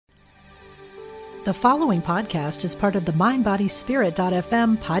The following podcast is part of the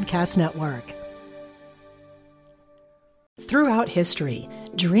MindBodySpirit.fm podcast network. Throughout history,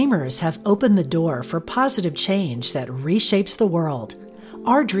 dreamers have opened the door for positive change that reshapes the world.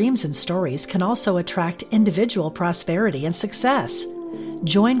 Our dreams and stories can also attract individual prosperity and success.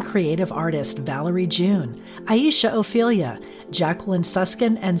 Join creative artist Valerie June, Aisha Ophelia, Jacqueline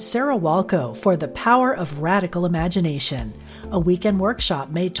Suskin, and Sarah Walco for The Power of Radical Imagination, a weekend workshop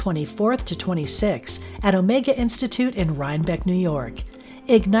May 24th to 26th at Omega Institute in Rhinebeck, New York.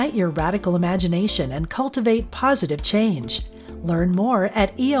 Ignite your radical imagination and cultivate positive change. Learn more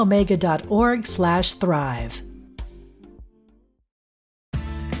at eomega.org/thrive.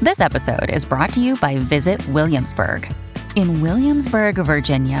 This episode is brought to you by Visit Williamsburg. In Williamsburg,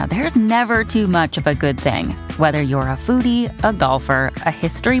 Virginia, there's never too much of a good thing. Whether you're a foodie, a golfer, a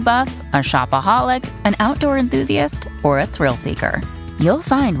history buff, a shopaholic, an outdoor enthusiast, or a thrill seeker, you'll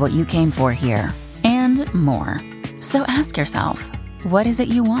find what you came for here and more. So ask yourself, what is it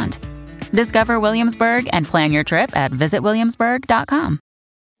you want? Discover Williamsburg and plan your trip at visitwilliamsburg.com.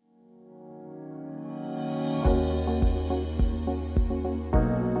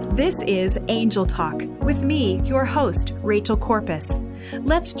 This is Angel Talk with me, your host, Rachel Corpus.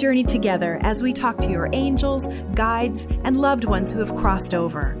 Let's journey together as we talk to your angels, guides, and loved ones who have crossed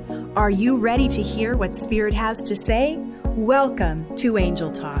over. Are you ready to hear what Spirit has to say? Welcome to Angel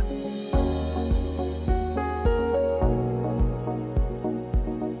Talk.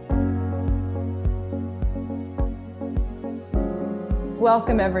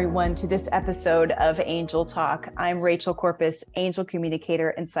 Welcome, everyone, to this episode of Angel Talk. I'm Rachel Corpus, angel communicator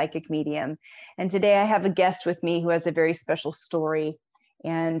and psychic medium. And today I have a guest with me who has a very special story.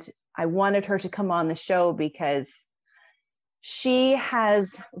 And I wanted her to come on the show because she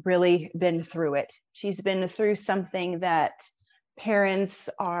has really been through it. She's been through something that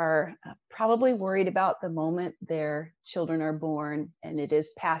parents are probably worried about the moment their children are born, and it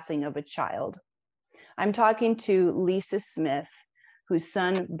is passing of a child. I'm talking to Lisa Smith, whose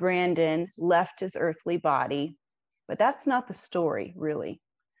son, Brandon, left his earthly body. But that's not the story, really.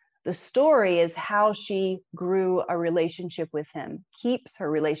 The story is how she grew a relationship with him, keeps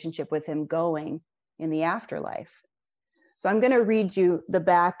her relationship with him going in the afterlife. So I'm going to read you the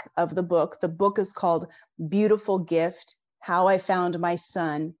back of the book. The book is called Beautiful Gift, How I Found My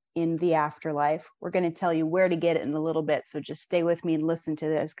Son in the Afterlife. We're going to tell you where to get it in a little bit, so just stay with me and listen to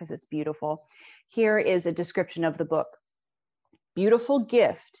this because it's beautiful. Here is a description of the book. Beautiful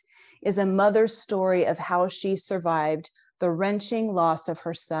Gift is a mother's story of how she survived the wrenching loss of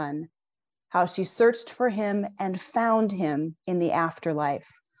her son, how she searched for him and found him in the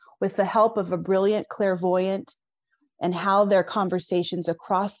afterlife with the help of a brilliant clairvoyant, and how their conversations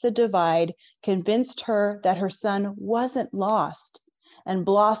across the divide convinced her that her son wasn't lost and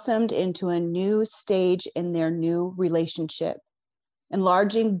blossomed into a new stage in their new relationship,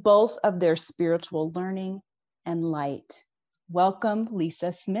 enlarging both of their spiritual learning and light. Welcome,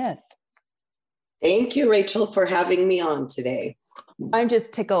 Lisa Smith. Thank you, Rachel, for having me on today. I'm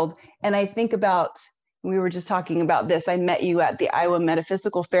just tickled. And I think about, we were just talking about this. I met you at the Iowa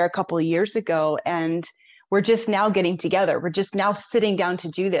Metaphysical Fair a couple of years ago, and we're just now getting together. We're just now sitting down to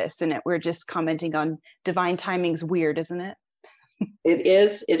do this. And we're just commenting on divine timing's weird, isn't it? It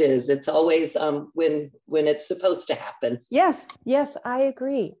is. It's always when it's supposed to happen. Yes, I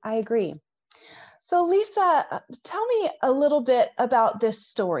agree. So Lisa, tell me a little bit about this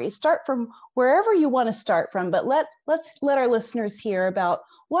story. Start from wherever you want to start from, but let's let our listeners hear about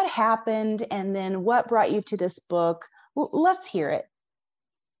what happened and then what brought you to this book. Let's hear it.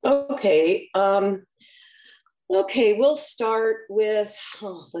 Okay. We'll start with,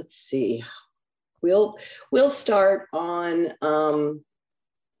 let's see. We'll start on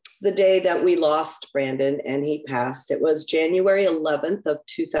the day that we lost Brandon and he passed. It was January 11th of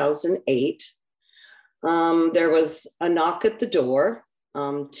 2008. There was a knock at the door,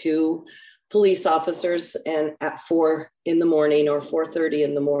 2 police officers, and at 4 in the morning or 4:30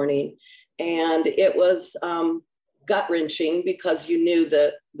 in the morning. And it was gut wrenching because you knew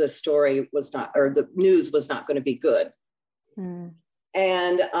that the story was not, or the news was not going to be good. Mm.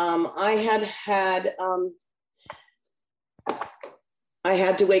 And I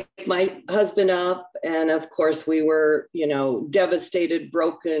had to wake my husband up. And of course we were, devastated,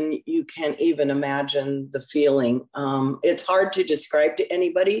 broken. You can't even imagine the feeling. It's hard to describe to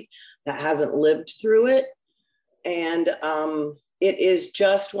anybody that hasn't lived through it. And it is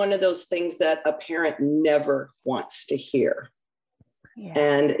just one of those things that a parent never wants to hear. Yeah.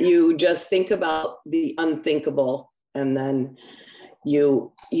 And you just think about the unthinkable, and then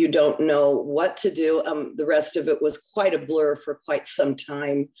you don't know what to do. The rest of it was quite a blur for quite some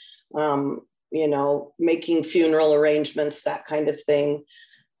time. making funeral arrangements, that kind of thing.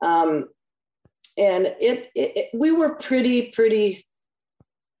 And we were pretty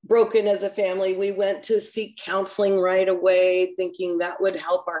broken as a family. We went to seek counseling right away, thinking that would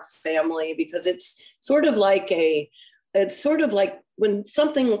help our family, because it's sort of like when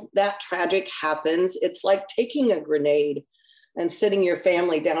something that tragic happens, it's like taking a grenade and sitting your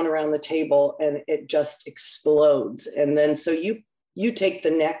family down around the table and it just explodes. And then so you take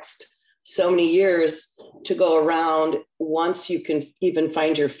the next so many years to go around once you can even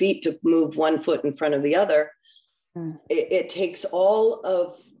find your feet to move one foot in front of the other. It takes all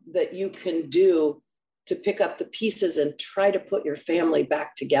of that you can do to pick up the pieces and try to put your family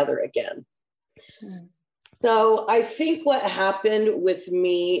back together again. So I think what happened with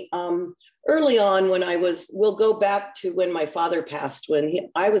me early on when we'll go back to when my father passed,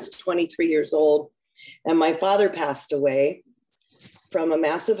 I was 23 years old, and my father passed away from a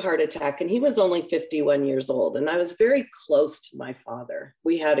massive heart attack, and he was only 51 years old. And I was very close to my father.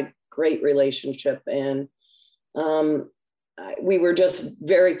 We had a great relationship, and we were just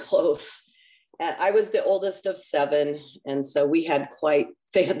very close. I was the oldest of 7. And so we had quite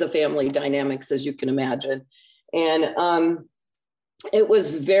the family dynamics, as you can imagine. And it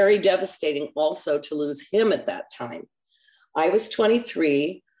was very devastating also to lose him at that time. I was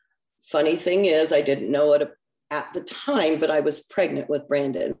 23. Funny thing is, I didn't know it at the time, but I was pregnant with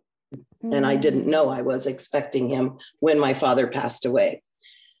Brandon. And I didn't know I was expecting him when my father passed away.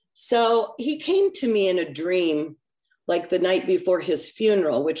 So he came to me in a dream, like the night before his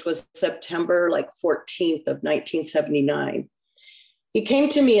funeral, which was September 14th of 1979. He came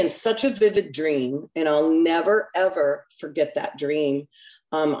to me in such a vivid dream, and I'll never, ever forget that dream.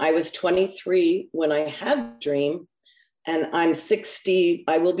 I was 23 when I had the dream, and I'm 60.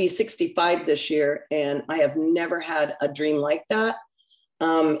 I will be 65 this year, and I have never had a dream like that.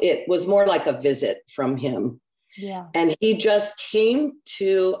 It was more like a visit from him. Yeah. And he just came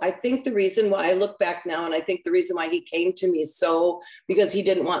to, I think the reason why I look back now, and I think the reason why he came to me because he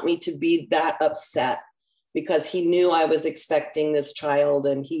didn't want me to be that upset, because he knew I was expecting this child,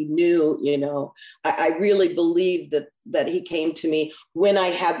 and he knew, I really believe that he came to me when I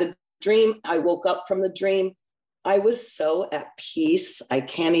had the dream. I woke up from the dream. I was so at peace. I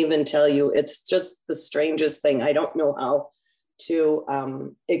can't even tell you. It's just the strangest thing. I don't know how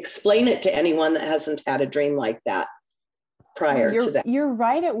to explain it to anyone that hasn't had a dream like that prior to that. You're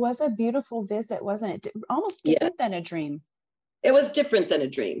right. It was a beautiful visit, wasn't it? Almost different than a dream. It was different than a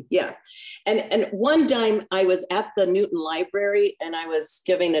dream. Yeah. And one time I was at the Newton Library, and I was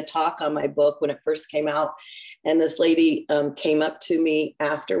giving a talk on my book when it first came out. And this lady came up to me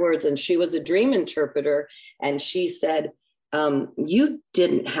afterwards, and she was a dream interpreter. And she said, you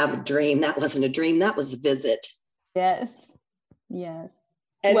didn't have a dream. That wasn't a dream. That was a visit. Yes. Yes.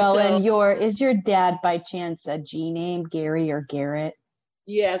 And is your dad by chance a G name, Gary or Garrett?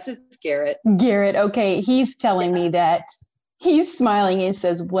 Yes, it's Garrett. Garrett. Okay. He's telling me that he's smiling and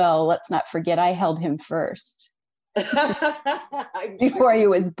says, well, let's not forget I held him first before he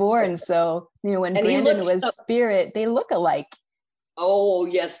was born. So, when Brandon was spirit, they look alike. Oh,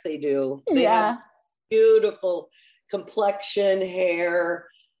 yes, they do. They have beautiful complexion, hair,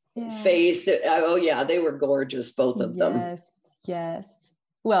 face. Oh, yeah, they were gorgeous, both of them. Yes.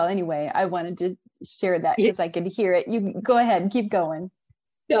 Well, anyway, I wanted to share that because I could hear it. You go ahead and keep going.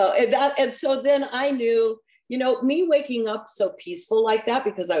 No, and so then I knew, me waking up so peaceful like that,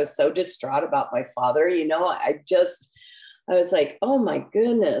 because I was so distraught about my father, I was like, oh my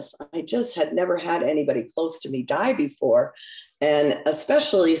goodness, I just had never had anybody close to me die before. And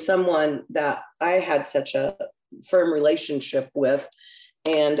especially someone that I had such a firm relationship with,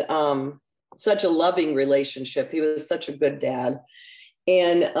 and such a loving relationship. He was such a good dad.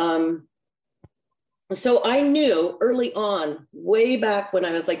 And so I knew early on, way back when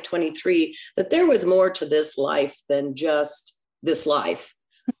I was like 23, that there was more to this life than just this life.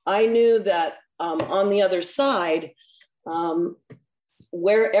 I knew that on the other side,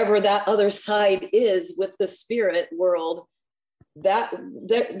 wherever that other side is with the spirit world, that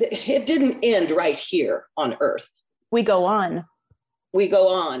it didn't end right here on earth. We go on,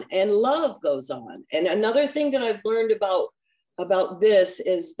 and love goes on. And another thing that I've learned about this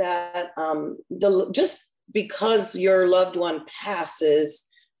is that just because your loved one passes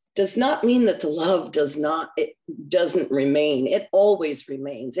does not mean that the love doesn't remain. It always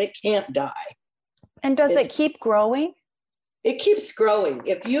remains. It can't die. And does it keep growing? It keeps growing.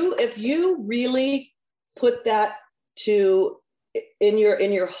 If you really put that in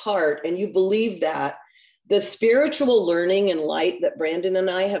your heart, and you believe that, the spiritual learning and light that Brandon and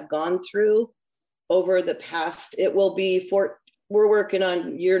I have gone through over the past, it will be we're working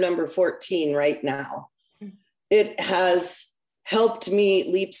on year number 14 right now. It has helped me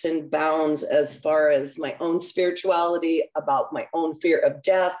leaps and bounds as far as my own spirituality, about my own fear of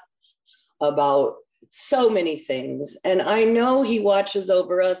death, about so many things. And I know he watches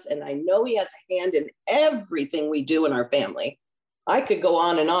over us, and I know he has a hand in everything we do in our family. I could go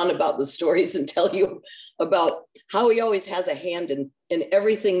on and on about the stories and tell you about how he always has a hand in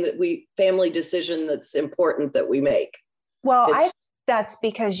everything that family decision that's important that we make. Well, I think that's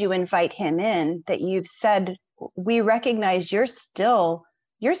because you invite him in, that you've said, we recognize you're still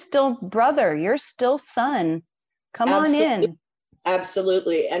brother, you're still son. Come Absolutely. on in.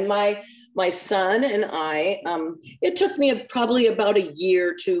 Absolutely. And my son and I, it took me probably about a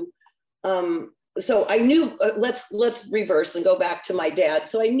year to, so I knew, let's reverse and go back to my dad.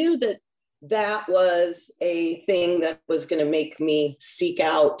 So I knew that was a thing that was going to make me seek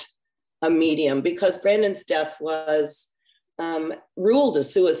out a medium, because Brandon's death was ruled a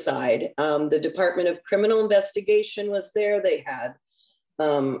suicide. The Department of Criminal Investigation was there. They had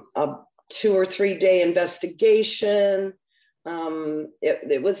a 2 or 3 day investigation.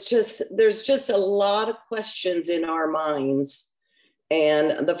 It was just, there's just a lot of questions in our minds.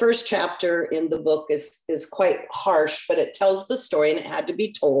 And the first chapter in the book is quite harsh, but it tells the story, and it had to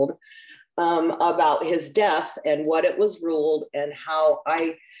be told, about his death and what it was ruled, and how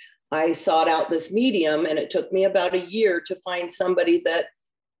I sought out this medium. And it took me about a year to find somebody that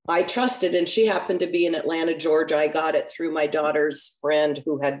I trusted. And she happened to be in Atlanta, Georgia. I got it through my daughter's friend,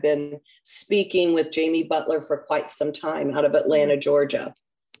 who had been speaking with Jamie Butler for quite some time out of Atlanta, Georgia.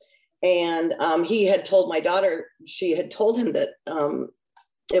 And he had told my daughter, she had told him that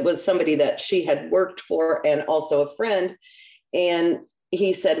it was somebody that she had worked for, and also a friend. And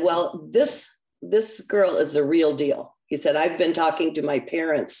he said, well, this girl is a real deal. He said, I've been talking to my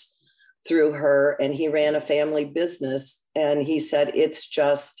parents through her, and he ran a family business. And he said, it's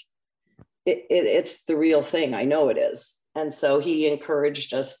just, it's the real thing. I know it is. And so he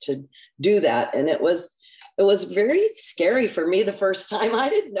encouraged us to do that. And it was very scary for me the first time. I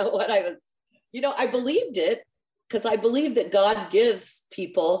didn't know what I was, I believed it, because I believe that God gives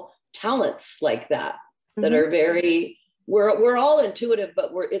people talents like that, that are very, we're all intuitive,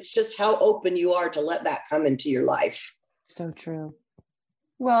 but it's just how open you are to let that come into your life. So true.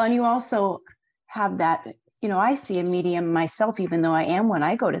 Well, and you also have that, I see a medium myself, even though I am, when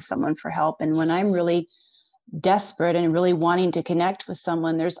I go to someone for help, and when I'm really desperate and really wanting to connect with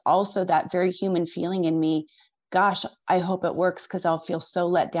someone, there's also that very human feeling in me. Gosh, I hope it works, because I'll feel so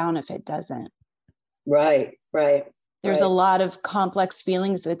let down if it doesn't. Right. There's a lot of complex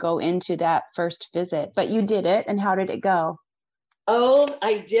feelings that go into that first visit, but you did it. And how did it go? Oh,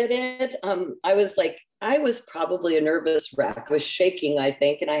 I did it. I was probably a nervous wreck. I was shaking, I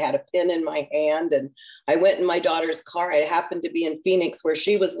think, and I had a pen in my hand, and I went in my daughter's car. I happened to be in Phoenix, where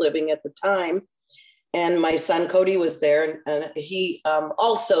she was living at the time. And my son, Cody, was there, and he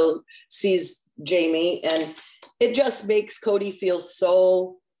also sees Jamie, and it just makes Cody feel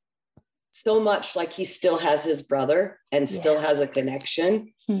so much like he still has his brother and still has a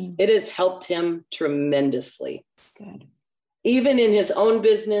connection. It has helped him tremendously. Good. Even in his own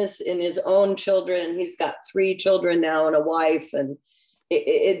business, in his own children. He's got 3 children now and a wife. And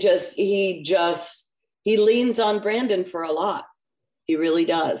he leans on Brandon for a lot. He really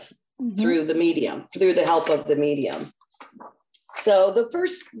does, through the medium, through the help of the medium. So the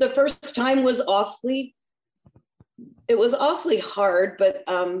first time was awfully hard, but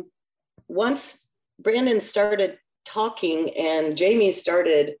once Brandon started talking and Jamie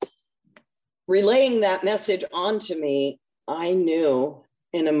started relaying that message onto me, I knew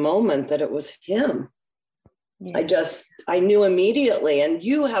in a moment that it was him. Yes. I knew immediately. And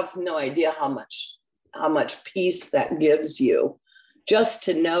you have no idea how much peace that gives you, just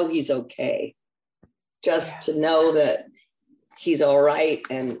to know he's okay, to know that he's all right,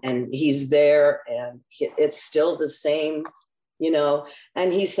 and he's there, and it's still the same,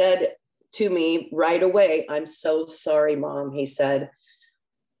 And he said to me right away, I'm so sorry, Mom. He said,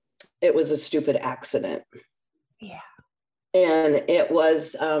 it was a stupid accident. Yeah. And it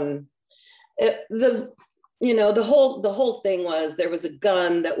was, the whole thing was, there was a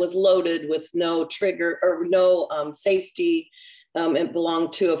gun that was loaded with no trigger or no safety. It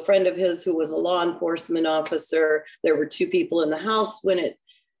belonged to a friend of his who was a law enforcement officer. There were 2 people in the house when it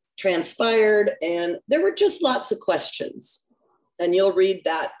transpired, and there were just lots of questions. And you'll read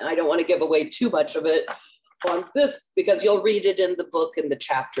that. I don't want to give away too much of it on this, because you'll read it in the book, in the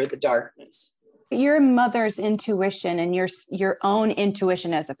chapter, The Darkness. Your mother's intuition and your own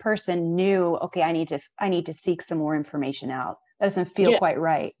intuition as a person knew, okay, I need to seek some more information out. That doesn't feel quite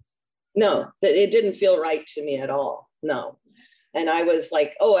right. No, it didn't feel right to me at all. No. And I was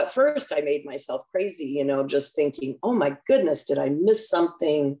like, oh, at first I made myself crazy, just thinking, oh my goodness, did I miss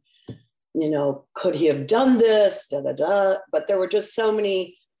something? Could he have done this? Da, da, da. But there were just so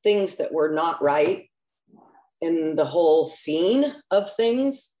many things that were not right in the whole scene of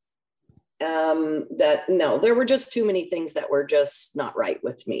things, there were just too many things that were just not right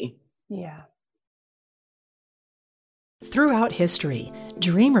with me. Yeah. Throughout history,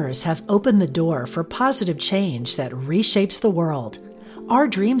 dreamers have opened the door for positive change that reshapes the world. Our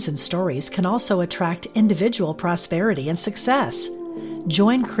dreams and stories can also attract individual prosperity and success.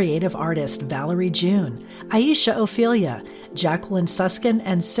 Join creative artist Valerie June, Aisha Ophelia, Jacqueline Suskin,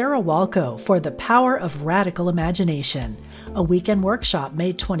 and Sarah Walco for The Power of Radical Imagination, a weekend workshop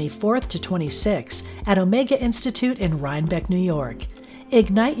May 24th to 26th at Omega Institute in Rhinebeck, New York.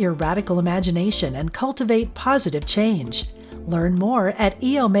 Ignite your radical imagination and cultivate positive change. Learn more at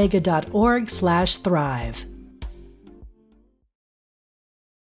eomega.org/thrive.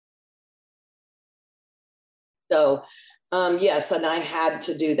 So, yes, and I had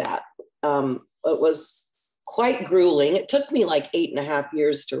to do that. It was quite grueling. It took me like 8.5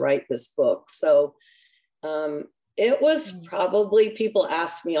 years to write this book. So it was probably, people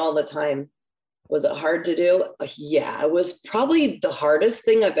ask me all the time, was it hard to do? Yeah, it was probably the hardest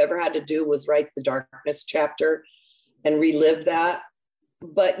thing I've ever had to do was write the darkness chapter and relive that.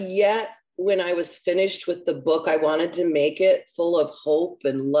 But yet, when I was finished with the book, I wanted to make it full of hope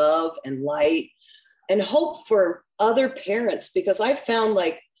and love and light and hope for other parents, because I felt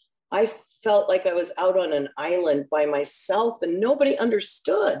like I was out on an island by myself and nobody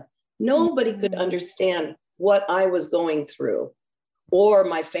understood. Nobody could understand what I was going through or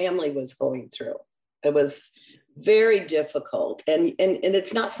my family was going through. It was very difficult. And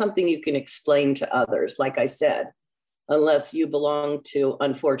it's not something you can explain to others, like I said, unless you belong to,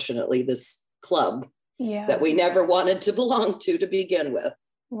 unfortunately, this club that we never wanted to belong to begin with.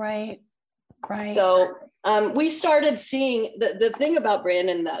 Right. So we started seeing the thing about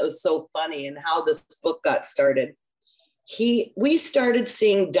Brandon that was so funny and how this book got started. We started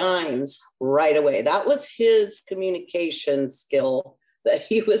seeing dimes right away. That was his communication skill, that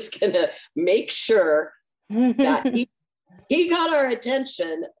he was going to make sure that he got our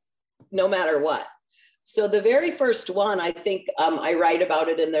attention no matter what. So the very first one, I think I write about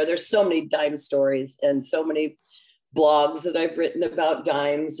it in there. There's so many dime stories and so many blogs that I've written about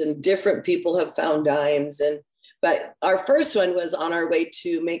dimes, and different people have found dimes. But our first one was on our way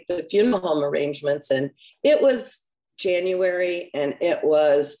to make the funeral home arrangements. And it was January and it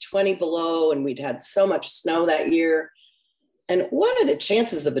was 20 below and we'd had so much snow that year. And what are the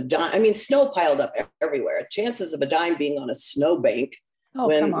chances of a dime? I mean, snow piled up everywhere. Chances of a dime being on a snowbank. Oh,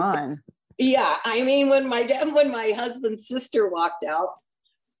 come on. Yeah. I mean, when my husband's sister walked out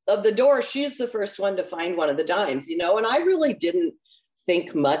of the door, she's the first one to find one of the dimes, and I really didn't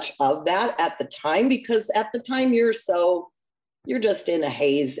think much of that at the time, because at the time you're just in a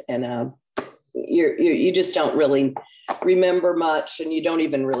haze and you just don't really remember much and you don't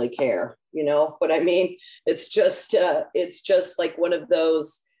even really care, what I mean? It's just like one of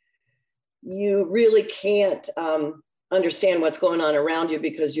those, you really can't understand what's going on around you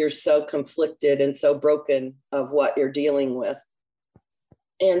because you're so conflicted and so broken of what you're dealing with.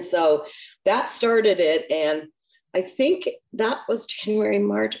 And so that started it. And I think that was January,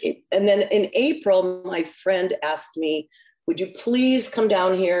 March. And then in April, my friend asked me, would you please come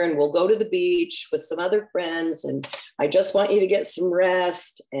down here and we'll go to the beach with some other friends. And I just want you to get some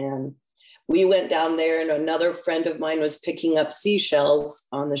rest. And we went down there, and another friend of mine was picking up seashells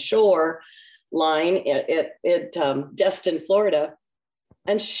on the shore line at Destin, Florida.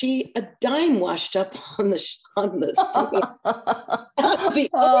 And a dime washed up on the sea of the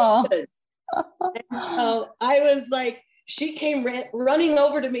ocean. And so I was like, she came running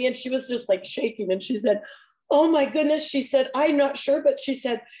over to me and she was just like shaking. And she said, oh my goodness. She said, I'm not sure, but she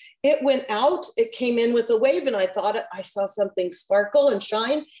said, it went out, it came in with a wave. And I thought I saw something sparkle and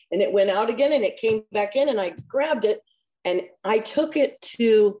shine, and it went out again and it came back in, and I grabbed it and I took it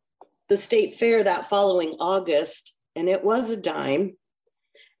to the state fair that following August. And it was a dime.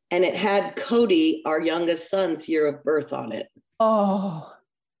 And it had Cody, our youngest son's year of birth on it. Oh.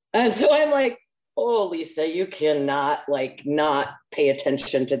 And so I'm like, oh, Lisa, you cannot not pay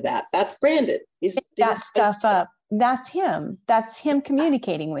attention to that. That's Brandon. He's stuff up. That's him. That's him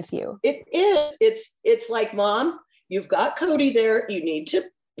communicating with you. It is. It's like, Mom, you've got Cody there. You need to,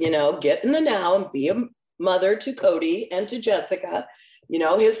 get in the now and be a mother to Cody and to Jessica,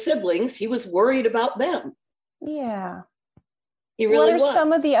 his siblings. He was worried about them. Yeah. What are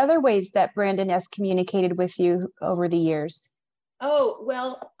some of the other ways that Brandon has communicated with you over the years? Oh,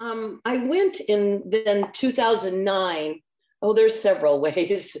 well, I went in 2009. Oh, there's several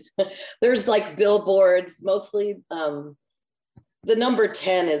ways. There's like billboards, mostly the number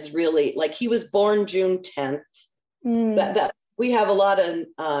 10 is really like he was born June 10th. That we have a lot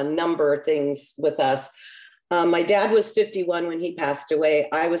of number things with us. My dad was 51 when he passed away.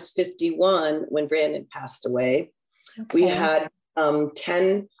 I was 51 when Brandon passed away. Okay. We had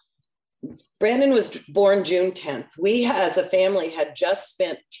 10. Brandon was born June 10th. We as a family had just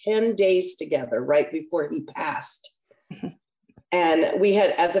spent 10 days together right before he passed. And we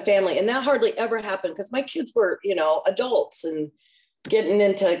had, as a family, and that hardly ever happened because my kids were, adults and getting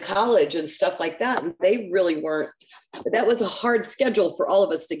into college and stuff like that. And they really weren't, that was a hard schedule for all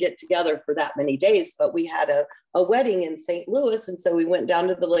of us to get together for that many days. But we had a wedding in St. Louis. And so we went down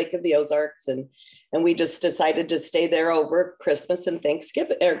to the Lake of the Ozarks and we just decided to stay there over Christmas and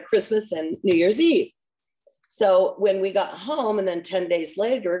Thanksgiving, or Christmas and New Year's Eve. So when we got home and then 10 days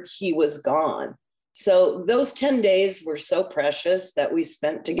later, he was gone. So those 10 days were so precious that we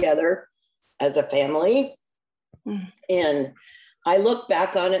spent together as a family. And I look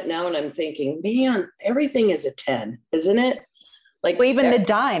back on it now and I'm thinking, man, everything is a 10, isn't it? Like, well, even the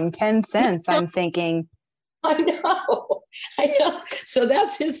dime, 10 cents, I'm thinking. I know. So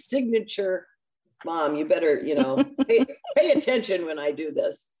that's his signature. Mom, you better, pay attention when I do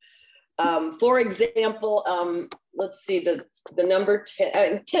this. For example, let's see, the number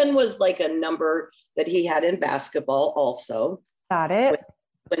 10, 10 was like a number that he had in basketball also. Got it.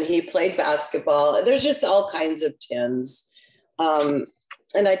 When he played basketball, there's just all kinds of 10s.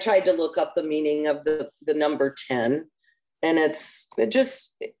 And I tried to look up the meaning of the number 10, and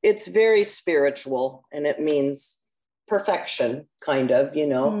it's very spiritual, and it means perfection, kind of,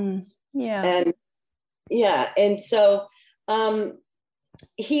 Yeah. And yeah. And so,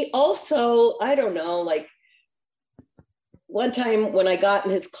 he also, I don't know, like one time when I got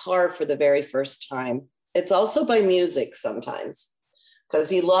in his car for the very first time, it's also by music sometimes, because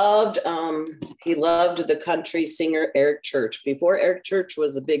he loved the country singer Eric Church. Before Eric Church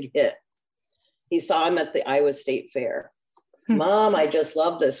was a big hit, he saw him at the Iowa State Fair. Mom, I just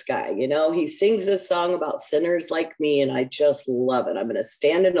love this guy. He sings this song about sinners like me, and I just love it. I'm going to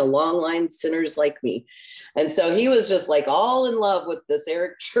stand in a long line, sinners like me. And so he was just like all in love with this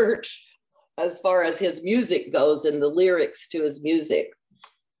Eric Church as far as his music goes and the lyrics to his music.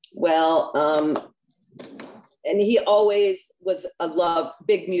 Well, and he always was a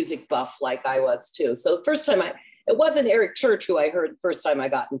big music buff like I was too. So the first time it wasn't Eric Church who I heard the first time I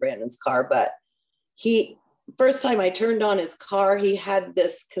got in Brandon's car, but first time I turned on his car, he had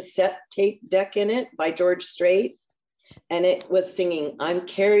this cassette tape deck in it by George Strait. And it was singing, "I'm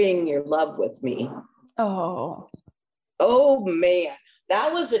Carrying Your Love With Me." Oh man,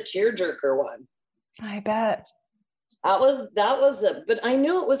 that was a tearjerker one. I bet. But I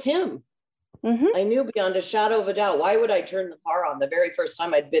knew it was him. Mm-hmm. I knew beyond a shadow of a doubt. Why would I turn the car on the very first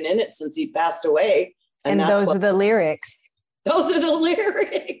time I'd been in it since he passed away? And those are the lyrics. Those are the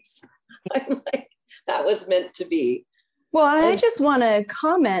lyrics. I'm like, that was meant to be. Well, I just want to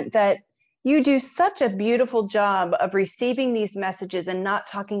comment that you do such a beautiful job of receiving these messages and not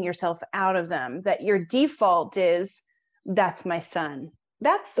talking yourself out of them, that your default is, that's my son.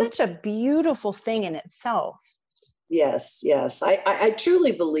 That's such a beautiful thing in itself. Yes. I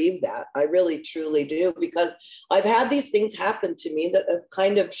truly believe that. I really, truly do, because I've had these things happen to me that have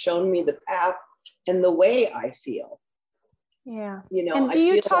kind of shown me the path and the way I feel. Yeah. And do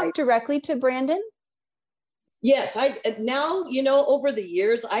you talk directly to Brandon? Yes, now, over the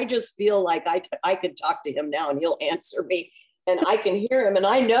years, I just feel like I could talk to him now and he'll answer me and I can hear him and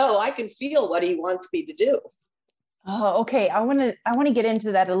I know I can feel what he wants me to do. Oh, okay. I want to get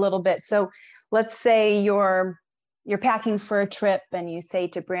into that a little bit. So let's say you're packing for a trip and you say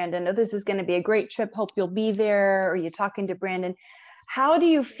to Brandon, "Oh, this is going to be a great trip. Hope you'll be there." Or you're talking to Brandon. How do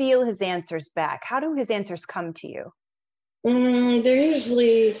you feel his answers back? How do his answers come to you? They're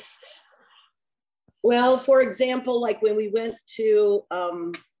usually, well, for example, like when we went to,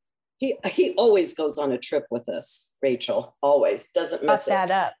 he always goes on a trip with us, Rachel, always, doesn't miss it. That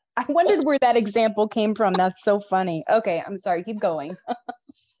up. I wondered where that example came from. That's so funny. Okay, I'm sorry, keep going.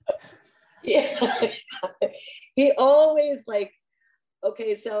 Yeah, he always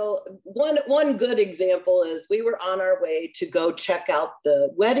okay, so one good example is we were on our way to go check out the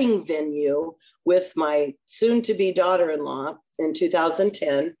wedding venue with my soon-to-be daughter-in-law in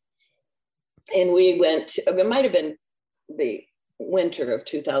 2010. And we went, it might have been the winter of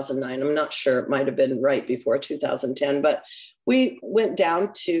 2009. I'm not sure. It might have been right before 2010, but we went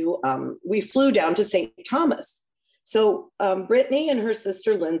down to, we flew down to St. Thomas. So Brittany and her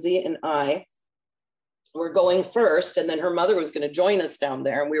sister, Lindsay, and I were going first, and then her mother was going to join us down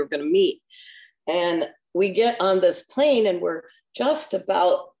there and we were going to meet. And we get on this plane and we're just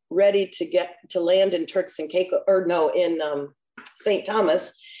about ready to get to land in Turks and Caicos, or no, in St.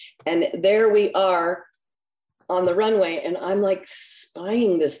 Thomas. And there we are on the runway, and I'm like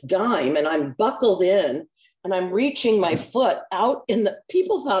spying this dime, and I'm buckled in, and I'm reaching my foot out in the,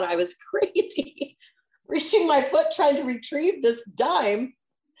 people thought I was crazy, reaching my foot trying to retrieve this dime.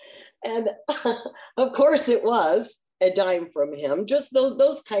 And of course it was a dime from him, just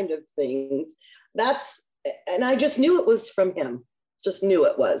those kind of things. And I just knew it was from him, just knew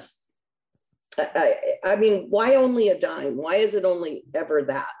it was. I mean, why only a dime? Why is it only ever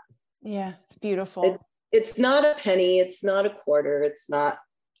that? Yeah, it's beautiful. It's not a penny, it's not a quarter, it's not,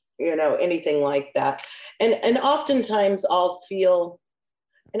 anything like that. And oftentimes I'll feel,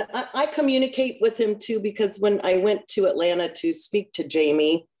 and I communicate with him too, because when I went to Atlanta to speak to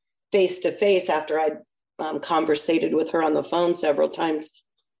Jamie face to face after I'd conversated with her on the phone several times,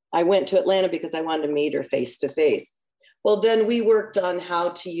 I went to Atlanta because I wanted to meet her face to face. Well, then we worked on how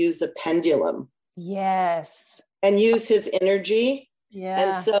to use a pendulum. Yes. And use his energy. Yeah.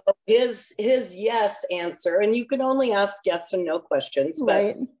 And so his yes answer, and you can only ask yes and no questions, but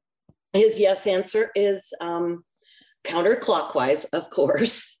right. His yes answer is counterclockwise, of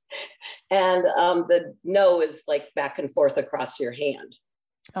course. And the no is like back and forth across your hand.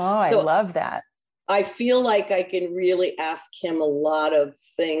 Oh, so I love that. I feel like I can really ask him a lot of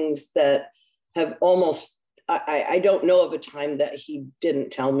things that have almost, I don't know of a time that he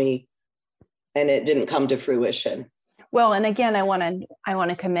didn't tell me and it didn't come to fruition. Well, and again, I want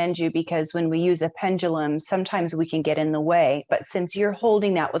to commend you, because when we use a pendulum, sometimes we can get in the way. But since you're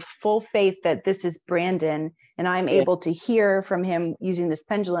holding that with full faith that this is Brandon, and I'm able to hear from him using this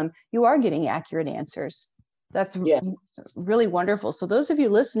pendulum, you are getting accurate answers. That's really wonderful. So those of you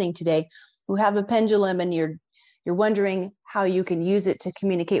listening today who have a pendulum and you're wondering how you can use it to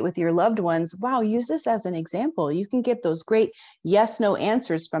communicate with your loved ones, wow, use this as an example. You can get those great yes/no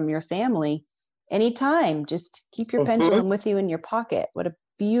answers from your family anytime. Just keep your pendulum with you in your pocket. What a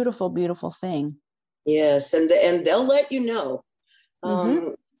beautiful, beautiful thing. Yes. And they'll let you know.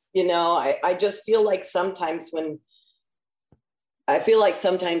 I just feel like sometimes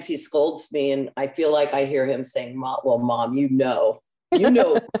he scolds me, and I feel like I hear him saying, Mom, you know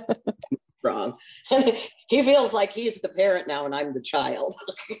wrong. And he feels like he's the parent now and I'm the child.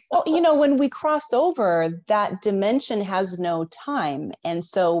 Well, when we cross over, that dimension has no time. And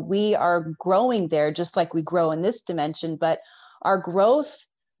so we are growing there just like we grow in this dimension, but our growth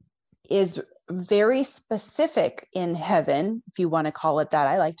is very specific in heaven, if you want to call it that.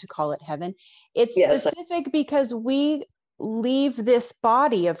 I like to call it heaven. It's specific because we leave this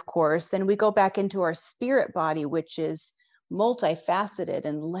body, of course, and we go back into our spirit body, which is multifaceted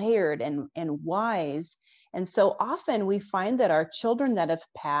and layered and wise. And so often we find that our children that have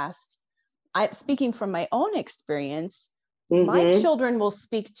passed, speaking from my own experience, my children will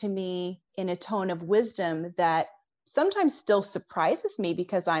speak to me in a tone of wisdom that sometimes still surprises me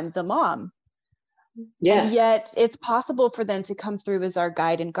because I'm the mom. Yes. And yet it's possible for them to come through as our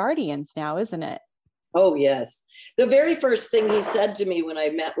guide and guardians now, isn't it? Oh, yes. The very first thing he said to me when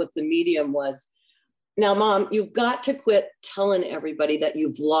I met with the medium was, now, Mom, you've got to quit telling everybody that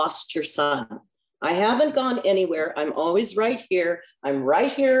you've lost your son. I haven't gone anywhere. I'm always right here. I'm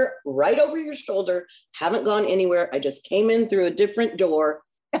right here, right over your shoulder. Haven't gone anywhere. I just came in through a different door.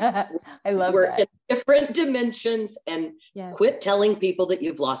 I love We're that. in different dimensions, and quit telling people that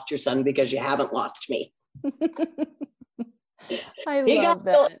you've lost your son because you haven't lost me. He got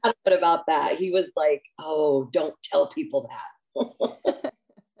that. So adamant about that. He was like, oh, don't tell people that.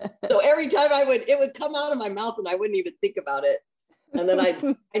 So every time it would come out of my mouth and I wouldn't even think about it. And then I'd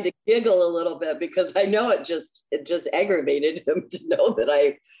kind of giggle a little bit because I know it just aggravated him to know that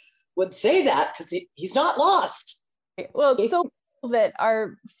I would say that, because he's not lost. Well, it's so cool that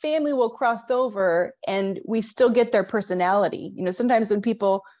our family will cross over and we still get their personality. Sometimes when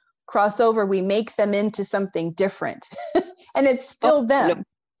people cross over, we make them into something different and it's still them.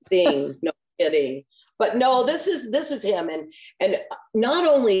 No kidding. But no, this is him. And not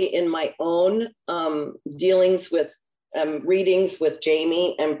only in my own dealings with readings with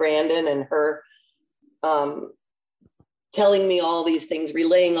Jamie and Brandon and her telling me all these things,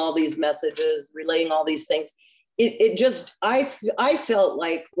 relaying all these messages, relaying all these things. I felt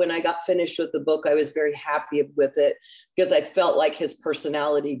like when I got finished with the book, I was very happy with it because I felt like his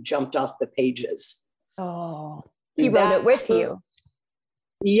personality jumped off the pages. Oh, he wrote it with you.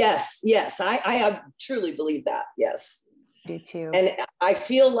 Yes. I have truly believed that. Yes. Me too. And I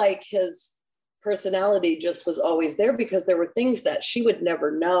feel like his personality just was always there because there were things that she would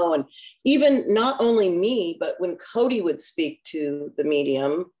never know. And even not only me, but when Cody would speak to the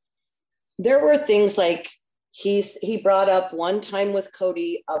medium, there were things like he brought up one time with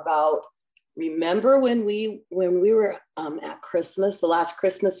Cody about, remember when we were at Christmas, the last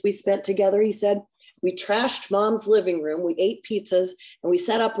Christmas we spent together, he said, we trashed Mom's living room, we ate pizzas, and we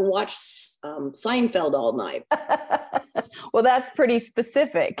sat up and watched Seinfeld all night. Well, that's pretty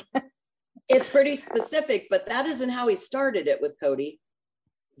specific. It's pretty specific, but that isn't how he started it with Cody.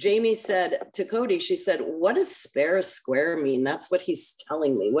 Jamie said to Cody, she said, what does spare square mean? That's what he's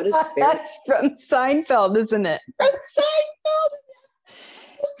telling me. What is spare? That's from Seinfeld, isn't it? From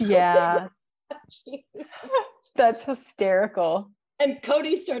Seinfeld. Yeah. That's hysterical. And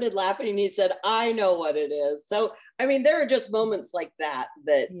Cody started laughing and he said, I know what it is. So, I mean, there are just moments like that,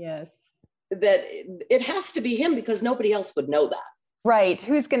 yes, that it has to be him because nobody else would know that. Right.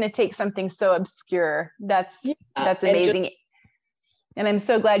 Who's going to take something so obscure? That's amazing. And I'm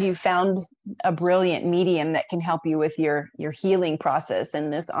so glad you found a brilliant medium that can help you with your healing process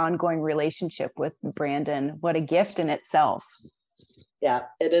and this ongoing relationship with Brandon. What a gift in itself. Yeah,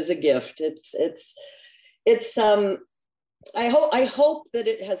 it is a gift. It's I hope that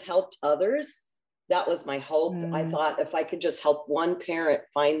it has helped others. That was my hope. I thought if I could just help one parent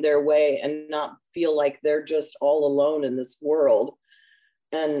find their way and not feel like they're just all alone in this world.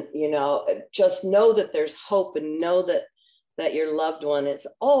 And, just know that there's hope and know that your loved one is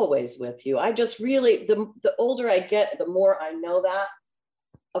always with you. I just really, the older I get, the more I know that.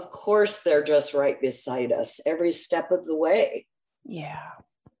 Of course, they're just right beside us every step of the way. Yeah.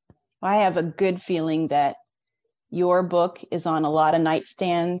 I have a good feeling that your book is on a lot of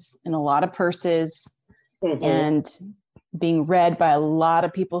nightstands and a lot of purses and being read by a lot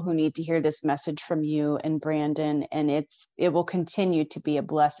of people who need to hear this message from you and Brandon. And it will continue to be a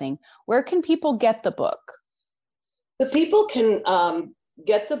blessing. Where can people get the book? The people can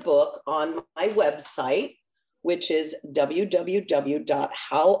get the book on my website, which is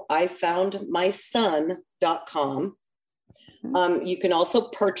www.howifoundmyson.com. You can also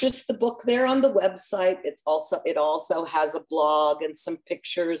purchase the book there on the website. It also has a blog and some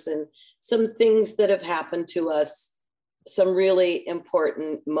pictures and some things that have happened to us, some really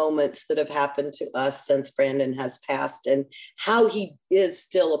important moments that have happened to us since Brandon has passed, and how he is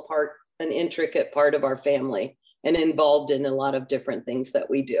still an intricate part of our family and involved in a lot of different things that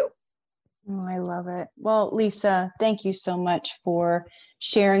we do. Oh, I love it. Well, Lisa, thank you so much for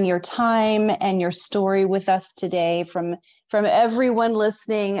sharing your time and your story with us today. From everyone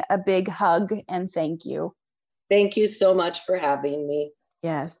listening, a big hug and thank you. Thank you so much for having me.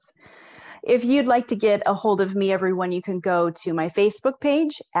 Yes. If you'd like to get a hold of me, everyone, you can go to my Facebook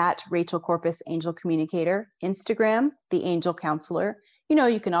page at Rachel Corpus Angel Communicator, Instagram, The Angel Counselor.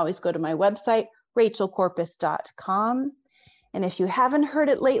 You can always go to my website, rachelcorpus.com. And if you haven't heard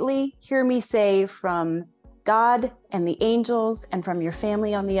it lately, hear me say from God and the angels and from your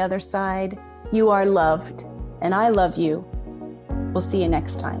family on the other side, you are loved and I love you. We'll see you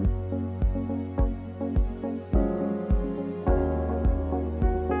next time.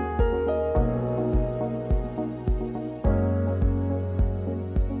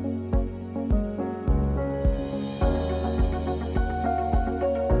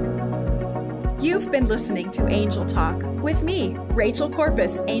 You've been listening to Angel Talk with me, Rachel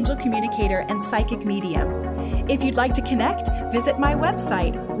Corpus, Angel Communicator and Psychic Medium. If you'd like to connect, visit my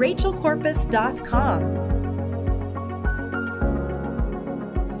website, rachelcorpus.com.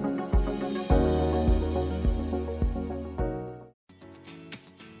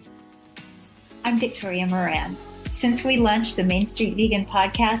 I'm Victoria Moran. Since we launched the Main Street Vegan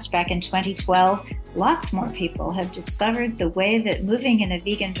podcast back in 2012, lots more people have discovered the way that moving in a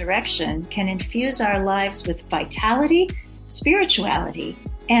vegan direction can infuse our lives with vitality, spirituality,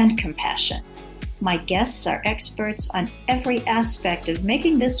 and compassion. My guests are experts on every aspect of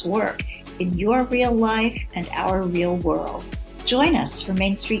making this work in your real life and our real world. Join us for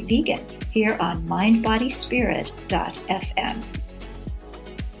Main Street Vegan here on mindbodyspirit.fm.